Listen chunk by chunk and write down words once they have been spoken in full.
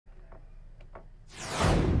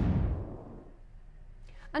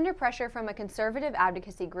Under pressure from a conservative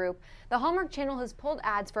advocacy group, the Hallmark Channel has pulled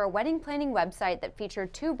ads for a wedding planning website that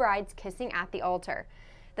featured two brides kissing at the altar.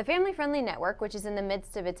 The family-friendly network, which is in the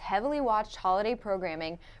midst of its heavily watched holiday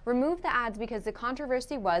programming, removed the ads because the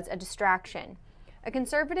controversy was a distraction. A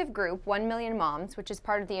conservative group, 1 Million Moms, which is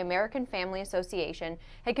part of the American Family Association,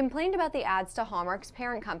 had complained about the ads to Hallmark's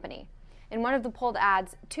parent company. In one of the pulled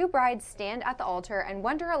ads, two brides stand at the altar and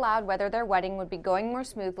wonder aloud whether their wedding would be going more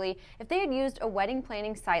smoothly if they had used a wedding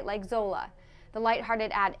planning site like Zola. The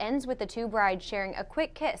lighthearted ad ends with the two brides sharing a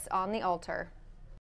quick kiss on the altar.